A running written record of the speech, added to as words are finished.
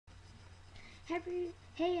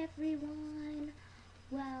Hey everyone.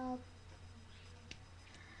 Well,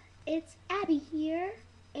 it's Abby here,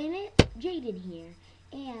 and it's Jaden here,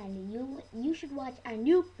 and you should watch our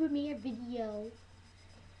new premiere video,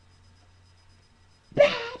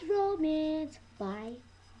 Bad Romance by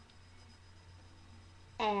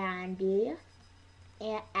Andy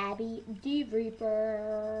and Abby the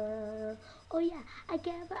Reaper. Oh yeah, I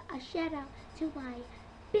gave a shout out to my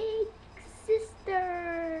big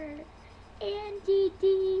sister, Andy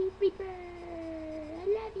the Reaper. I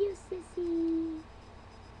love you, sissy.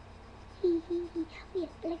 Hee hee hee. Oh yeah,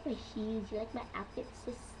 I like my shoes. You like my outfit,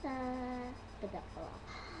 sister?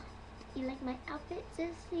 You like my outfit,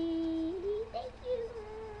 sissy? Thank you.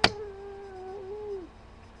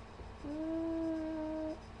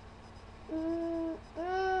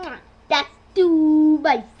 That's to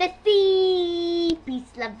my sissy.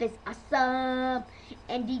 Peace, love is awesome.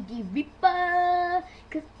 Andy the Reaper,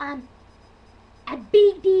 'cause I'm a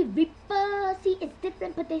BD Ripper. See, it's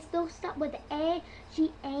different, but they still start with the A.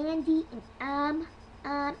 She Andy and I'm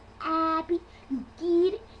Abby. You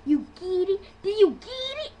get it? You get it? Do you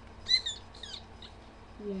get it?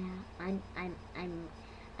 Yeah, I'm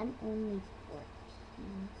only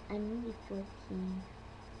 14. I'm only 14.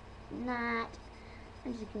 Not.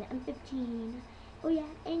 I'm just kidding. I'm 15. Oh yeah,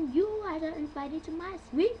 and you guys are invited to my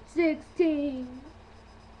sweet 16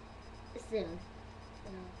 soon.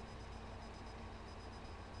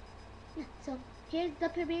 Yeah, so here's the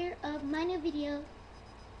premiere of my new video.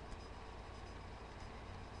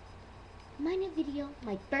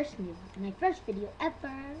 My first video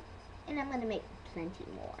ever. And I'm gonna make plenty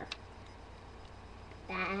more.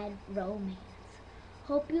 Bad Romance.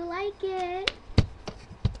 Hope you like it.